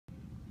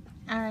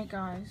Alright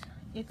guys,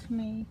 it's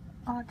me,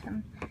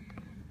 Autumn.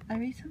 I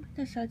recently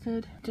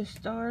decided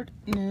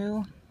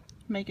to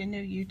make a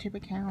new YouTube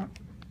account.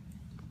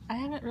 I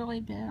haven't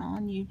really been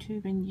on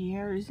YouTube in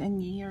years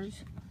and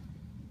years.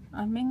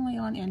 I'm mainly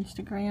on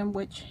Instagram,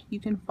 which you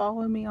can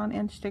follow me on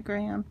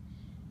Instagram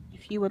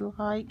if you would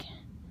like.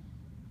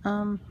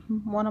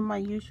 One of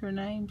my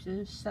usernames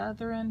is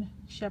Southern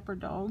Shepherd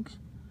Dogs,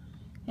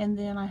 and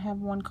then I have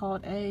one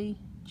called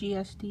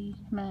AGSD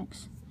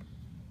Max.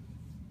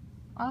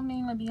 I'll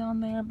mainly be on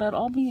there, but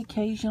I'll be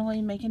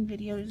occasionally making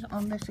videos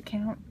on this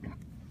account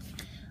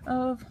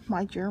of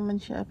my German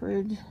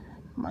Shepherd,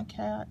 my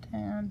cat,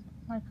 and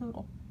my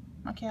poodle,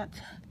 my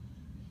cats.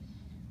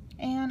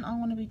 And I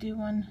want to be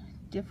doing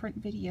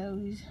different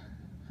videos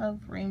of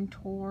room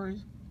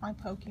tours, my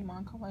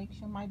Pokemon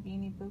collection, my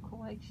Beanie Boo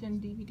collection,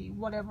 DVD,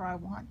 whatever I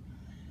want.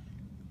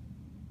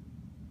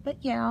 But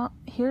yeah,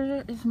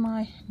 here is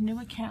my new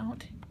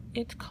account.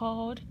 It's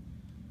called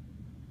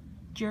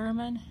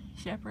German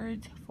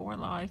Shepherds for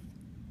Life,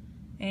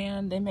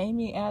 and they made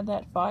me add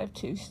that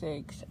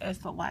 526 as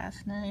the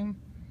last name.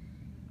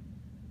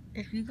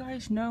 If you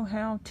guys know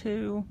how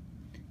to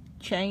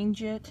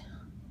change it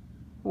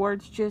where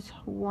it's just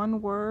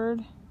one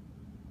word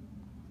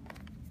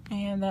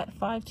and that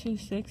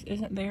 526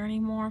 isn't there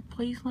anymore,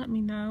 please let me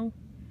know.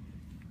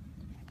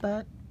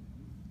 But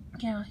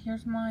yeah,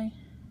 here's my,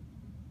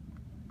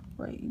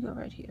 wait, you go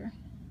right here.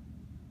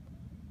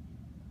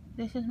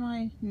 This is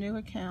my new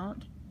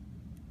account.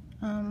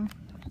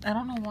 I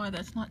don't know why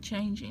that's not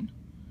changing.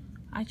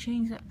 I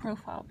changed that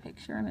profile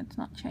picture and it's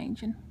not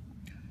changing.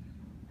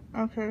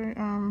 Okay,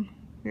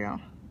 yeah.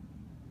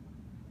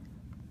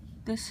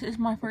 This is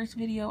my first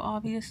video,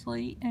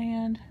 obviously,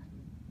 and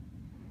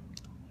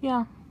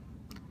yeah.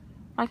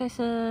 Like I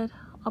said,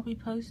 I'll be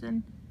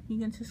posting, you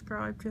can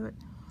subscribe to it.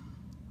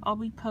 I'll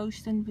be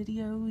posting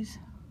videos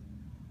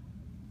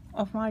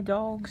of my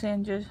dogs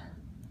and just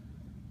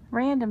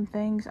random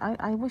things.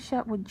 I wish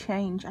that would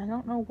change. I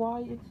don't know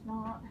why it's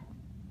not.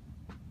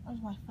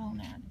 Where's my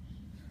phone at?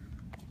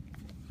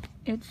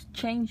 It's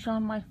changed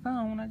on my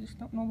phone. I just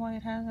don't know why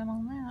it hasn't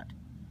on that.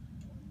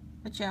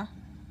 But yeah.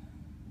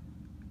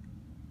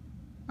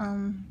 I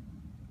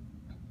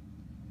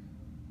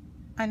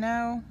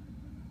know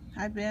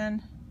I've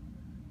been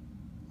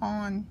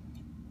on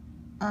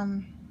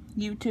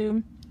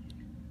YouTube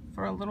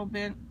for a little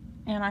bit,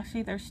 and I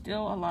see there's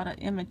still a lot of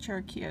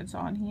immature kids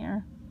on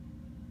here.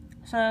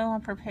 So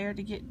I'm prepared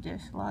to get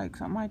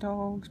dislikes on my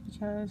dogs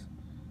because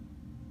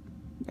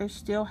there's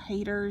still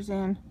haters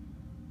and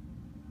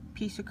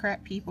piece of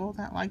crap people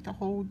that like to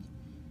hold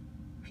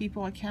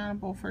people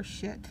accountable for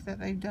shit that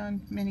they've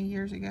done many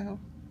years ago.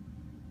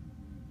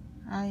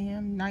 I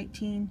am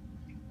 20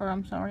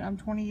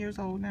 years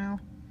old now.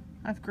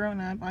 I've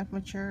grown up, I've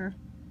matured.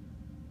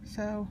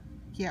 So,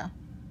 yeah.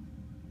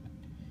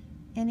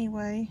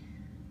 Anyway,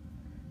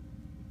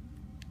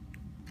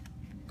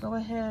 go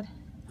ahead,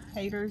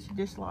 haters,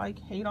 dislike,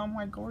 hate on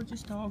my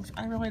gorgeous dogs.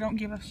 I really don't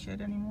give a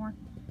shit anymore.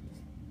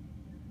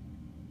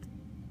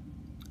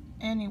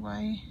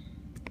 Anyway,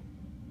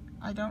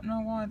 I don't know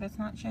why that's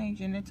not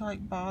changing. It's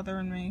like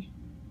bothering me.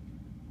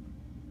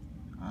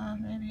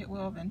 Maybe it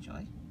will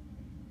eventually.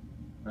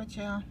 But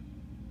yeah,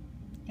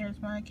 here's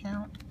my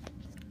account.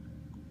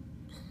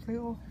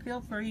 Feel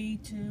free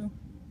to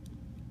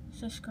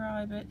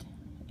subscribe it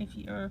if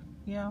you are.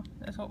 Yeah,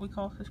 that's what we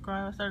call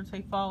subscribe. I started to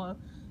say follow.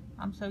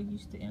 I'm so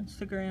used to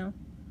Instagram.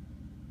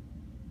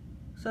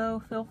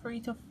 So feel free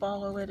to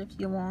follow it if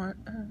you want.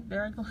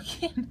 There I go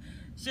again.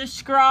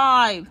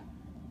 Subscribe!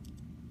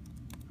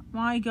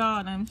 My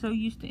God, I'm so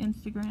used to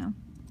Instagram.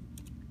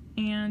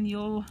 And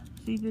you'll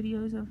see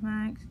videos of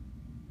Max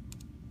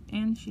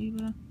and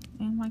Sheba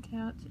and my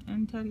cats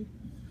and Teddy.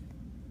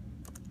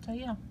 So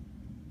yeah.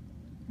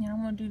 Yeah,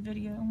 I'm gonna do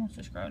video. I'm gonna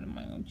subscribe to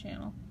my own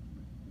channel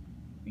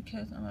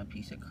because I'm a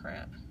piece of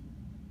crap.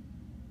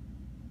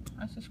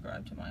 I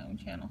subscribe to my own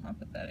channel. I'm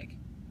pathetic.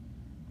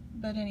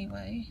 But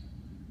anyway,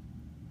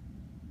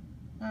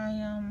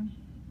 I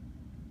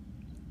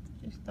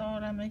just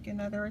thought I'd make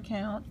another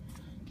account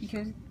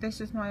because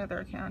this is my other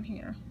account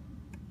here,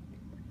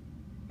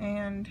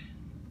 and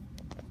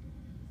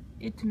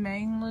it's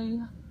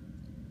mainly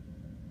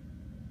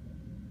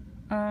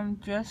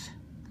just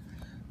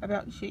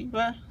about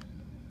Sheba.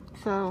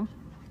 So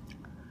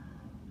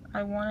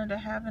I wanted to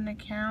have an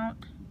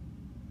account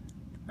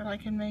that I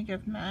can make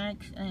of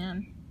Max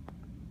and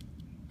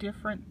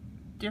different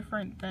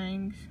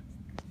things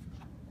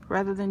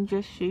rather than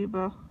just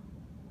Sheba.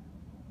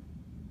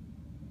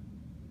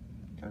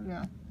 So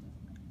yeah.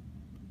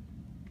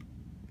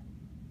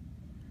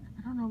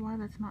 I don't know why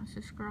that's not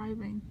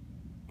subscribing.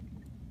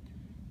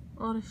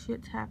 A lot of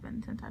shit's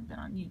happened since I've been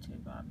on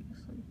YouTube,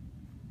 obviously.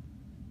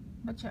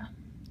 But yeah,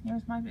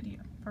 here's my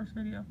video. First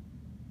video.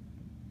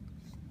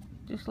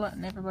 Just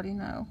letting everybody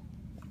know.